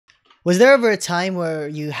Was there ever a time where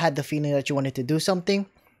you had the feeling that you wanted to do something?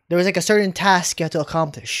 There was like a certain task you had to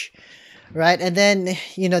accomplish, right? And then,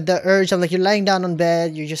 you know, the urge of like you're lying down on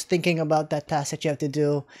bed, you're just thinking about that task that you have to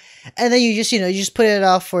do. And then you just, you know, you just put it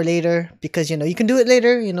off for later because, you know, you can do it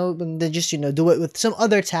later, you know, and then just, you know, do it with some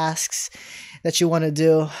other tasks that you want to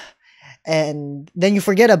do. And then you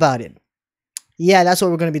forget about it. Yeah, that's what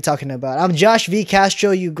we're going to be talking about. I'm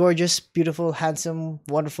joshVcastro, you gorgeous, beautiful, handsome,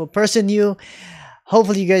 wonderful person, you.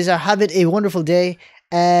 Hopefully you guys are having a wonderful day.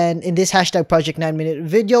 And in this hashtag Project 9-minute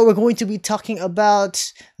video, we're going to be talking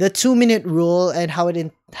about the 2-minute rule and how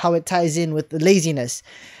it ties in with the laziness.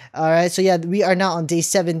 All right, so yeah, we are now on day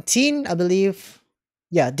 17, I believe.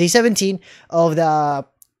 Yeah, day 17 of the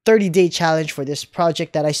 30-day challenge for this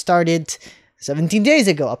project that I started 17 days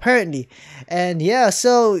ago, apparently. And yeah,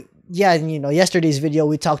 so yeah, you know, yesterday's video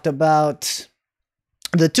we talked about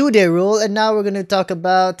the 2-day rule, and now we're gonna talk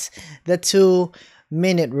about the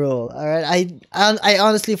 2-minute rule. All right, I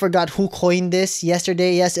honestly forgot who coined this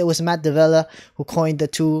yesterday. Yes, it was 𝗵𝗏𝗍𝗃 who coined the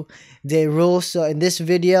 2-day rule. So in this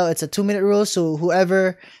video, it's a 2-minute rule. So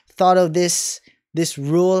whoever thought of this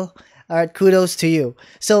rule, all right, kudos to you.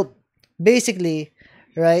 So basically,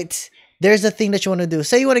 right, there's a thing that you want to do.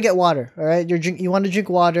 Say you want to get water. All right, you want to drink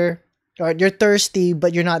water. All right, you're thirsty,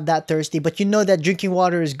 but you're not that thirsty. But you know that drinking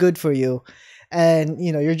water is good for you. And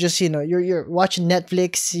you know, you're just, you know, you're watching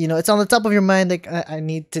Netflix, you know, it's on the top of your mind, like I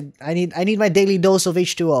need my daily dose of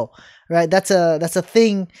H2O, right? That's a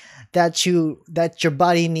thing that your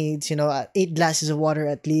body needs, you know, 8 glasses of water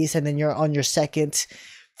at least, and then you're on your second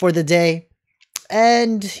for the day.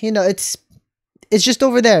 And you know, it's just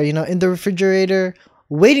over there, you know, in the refrigerator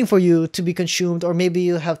waiting for you to be consumed. Or maybe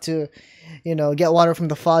you have to, you know, get water from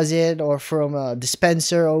the faucet or from a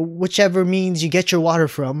dispenser or whichever means you get your water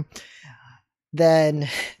from. Then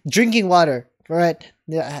drinking water, right?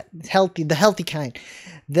 The healthy kind.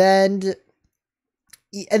 And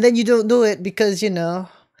then you don't do it because, you know,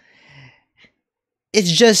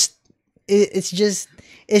 it's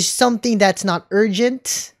something that's not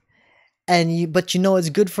urgent, but you know it's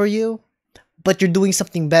good for you, but you're doing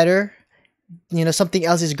something better. You know, something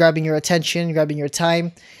else is grabbing your attention, grabbing your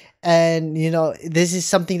time, and you know, this is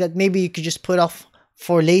something that maybe you could just put off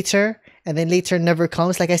for later. And then later never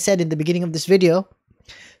comes, like I said in the beginning of this video.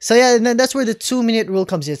 So yeah, and then that's where the 2-minute rule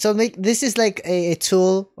comes in. So this is like a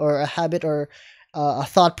tool or a habit or a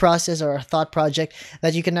thought process or a thought project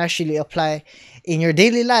that you can actually apply in your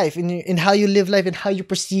daily life, in how you live life and how you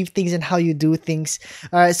perceive things and how you do things.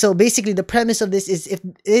 All right, so basically the premise of this is, if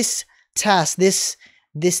this task, this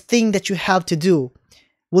thing that you have to do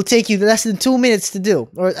will take you less than 2 minutes to do,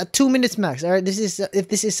 or 2 minutes max. All right, if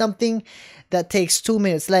this is something that takes 2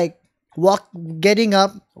 minutes, like getting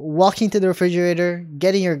up, walking to the refrigerator,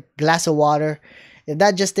 getting your glass of water, if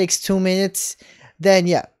that just takes 2 minutes, then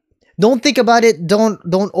yeah, don't think about it, don't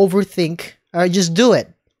overthink. All right, just do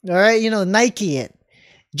it. All right, you know, Nike it,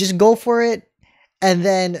 just go for it, and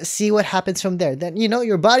then see what happens from there. Then, you know,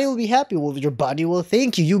 your body will be happy. Your body will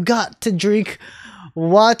thank you. You got to drink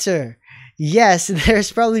water. Yes,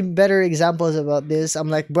 there's probably better examples about this. I'm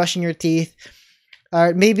like brushing your teeth. All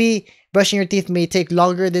right, maybe brushing your teeth may take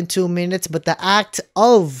longer than 2 minutes, but the act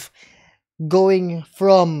of going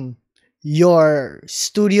from your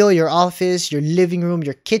studio, your office, your living room,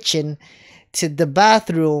 your kitchen, to the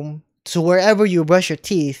bathroom, to wherever you brush your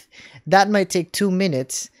teeth, that might take 2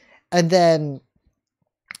 minutes. And then,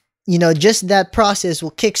 you know, just that process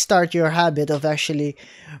will kickstart your habit of actually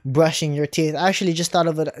brushing your teeth. I actually just thought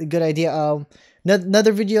of a good idea.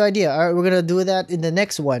 Another video idea. All right, we're gonna do that in the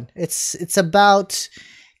next one. It's about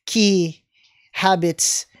key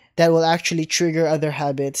habits that will actually trigger other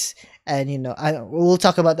habits, and you know, we'll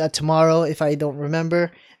talk about that tomorrow. If I don't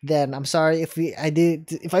remember, then I'm sorry. If I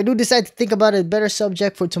do decide to think about a better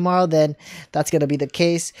subject for tomorrow, then that's gonna be the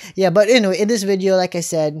case. Yeah, but anyway, in this video, like I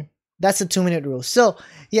said, that's the 2-minute rule. So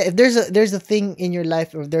yeah, if there's a thing in your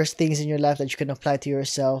life, or if there's things in your life that you can apply to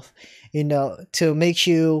yourself, you know, to make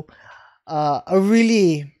you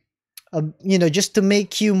you know, just to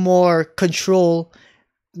make you more control,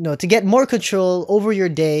 you know, to get more control over your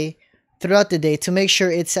day, throughout the day, to make sure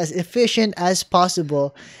it's as efficient as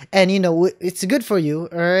possible, and you know, it's good for you,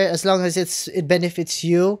 all right, as long as it benefits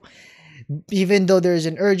you, even though there's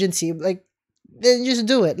an urgency, like, then just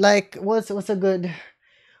do it. Like, what's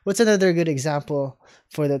another good example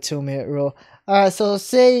for the 2-minute rule? So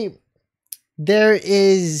say there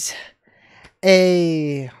is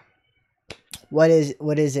a what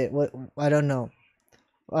is it? I don't know.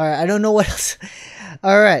 All right, I don't know what else.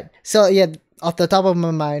 All right, so yeah, off the top of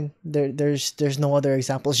my mind, there's no other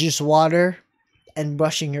examples. Just water and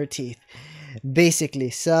brushing your teeth, basically.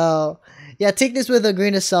 So yeah, take this with a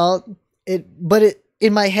grain of salt. But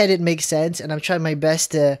in my head it makes sense, and I'm trying my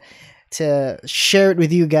best to share it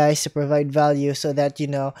with you guys to provide value, so that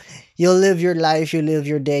you'll live your life, you live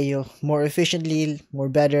your day, you more efficiently, more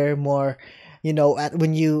better, more when you're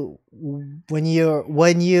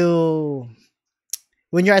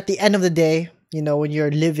at the end of the day, when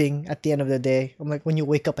you're living at the end of the day. I'm like, when you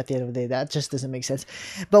wake up at the end of the day, that just doesn't make sense.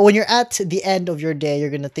 But when you're at the end of your day, you're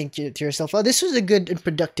going to think to yourself, oh, this was a good and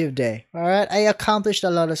productive day. All right. I accomplished a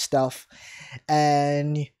lot of stuff.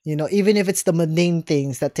 And, even if it's the mundane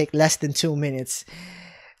things that take less than 2 minutes,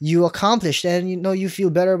 you accomplished, and, you feel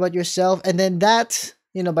better about yourself. And then that,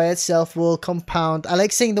 by itself will compound. I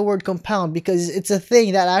like saying the word compound because it's a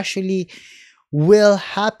thing that actually will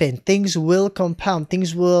happen. Things will compound.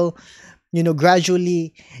 Things will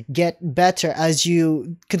gradually get better as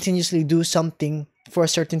you continuously do something for a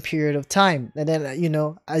certain period of time. And then,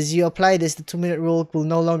 as you apply this, the 2-minute rule will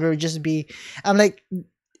no longer just be, I'm like,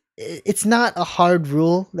 it's not a hard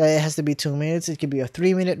rule that it has to be 2 minutes. It could be a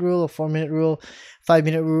 3-minute rule, a 4-minute rule,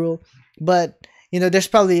 5-minute rule. But, there's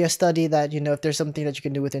probably a study that, if there's something that you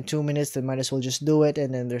can do within 2 minutes, then might as well just do it.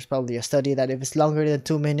 And then there's probably a study that if it's longer than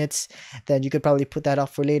 2 minutes, then you could probably put that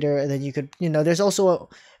off for later. And then you could, there's also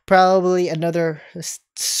probably another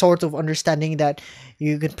sort of understanding that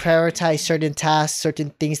you can prioritize certain tasks, certain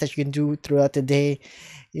things that you can do throughout the day,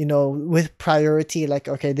 with priority. Like,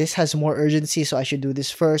 okay, this has more urgency, so I should do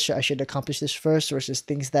this first, or I should accomplish this first, versus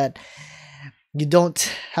things that you don't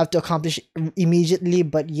have to accomplish immediately,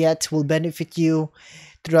 but yet will benefit you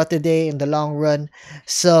throughout the day in the long run.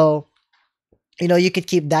 So, you could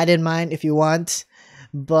keep that in mind if you want.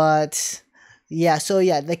 But yeah, so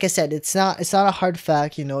yeah, like I said, it's not a hard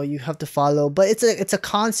fact, you have to follow, but it's a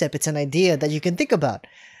concept, it's an idea that you can think about.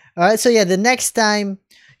 All right, so yeah, the next time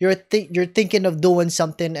you're thinking of doing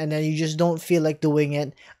something and then you just don't feel like doing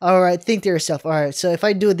it, all right, think to yourself, all right, so if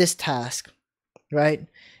I do this task, right?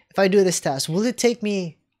 If I do this task, will it take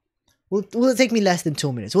me less than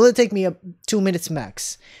 2 minutes? Will it take me 2 minutes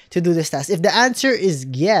max to do this task? If the answer is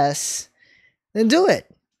yes, then do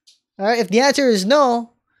it. All right. If the answer is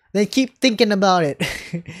no, then keep thinking about it.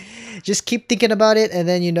 Just keep thinking about it, and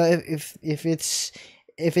then if it's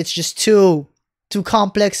just too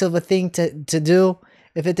complex of a thing to do,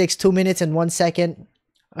 if it takes 2 minutes and 1 second,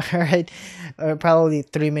 all right, or probably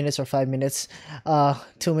 3 minutes or 5 minutes,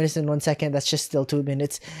 2 minutes and 1 second, that's just still 2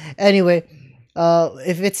 minutes. Anyway,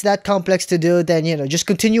 if it's that complex to do, then just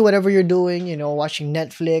continue whatever you're doing, watching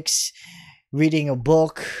Netflix, reading a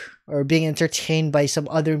book, or being entertained by some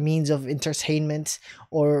other means of entertainment,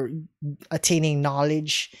 or attaining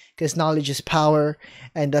knowledge, because knowledge is power,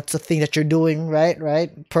 and that's the thing that you're doing,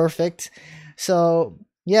 right? Perfect. So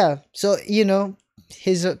yeah, so to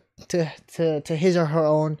his or her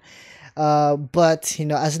own, but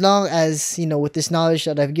as long as with this knowledge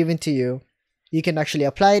that I've given to you, you can actually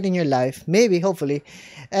apply it in your life, maybe, hopefully,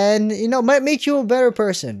 and might make you a better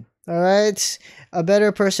person. All right, a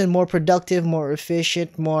better person, more productive, more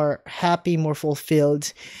efficient, more happy, more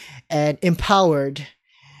fulfilled, and empowered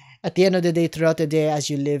at the end of the day, throughout the day, as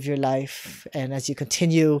you live your life and as you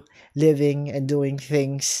continue living and doing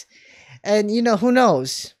things. And who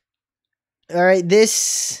knows, all right,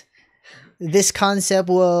 this concept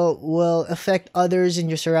will affect others in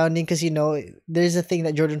your surrounding, because there's a thing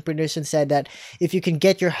that Jordan Peterson said, that if you can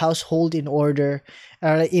get your household in order,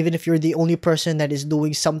 even if you're the only person that is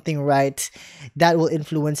doing something right, that will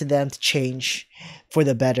influence them to change for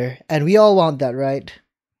the better, and we all want that, right?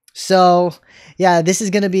 So yeah, this is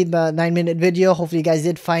gonna be the 9-minute video. Hopefully you guys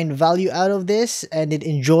did find value out of this and did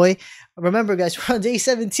enjoy. Remember guys, we're on day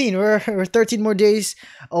 17. We're 13 more days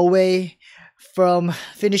away from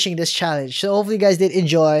finishing this challenge. So hopefully you guys did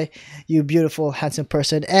enjoy, you beautiful, handsome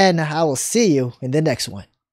person, and I will see you in the next one.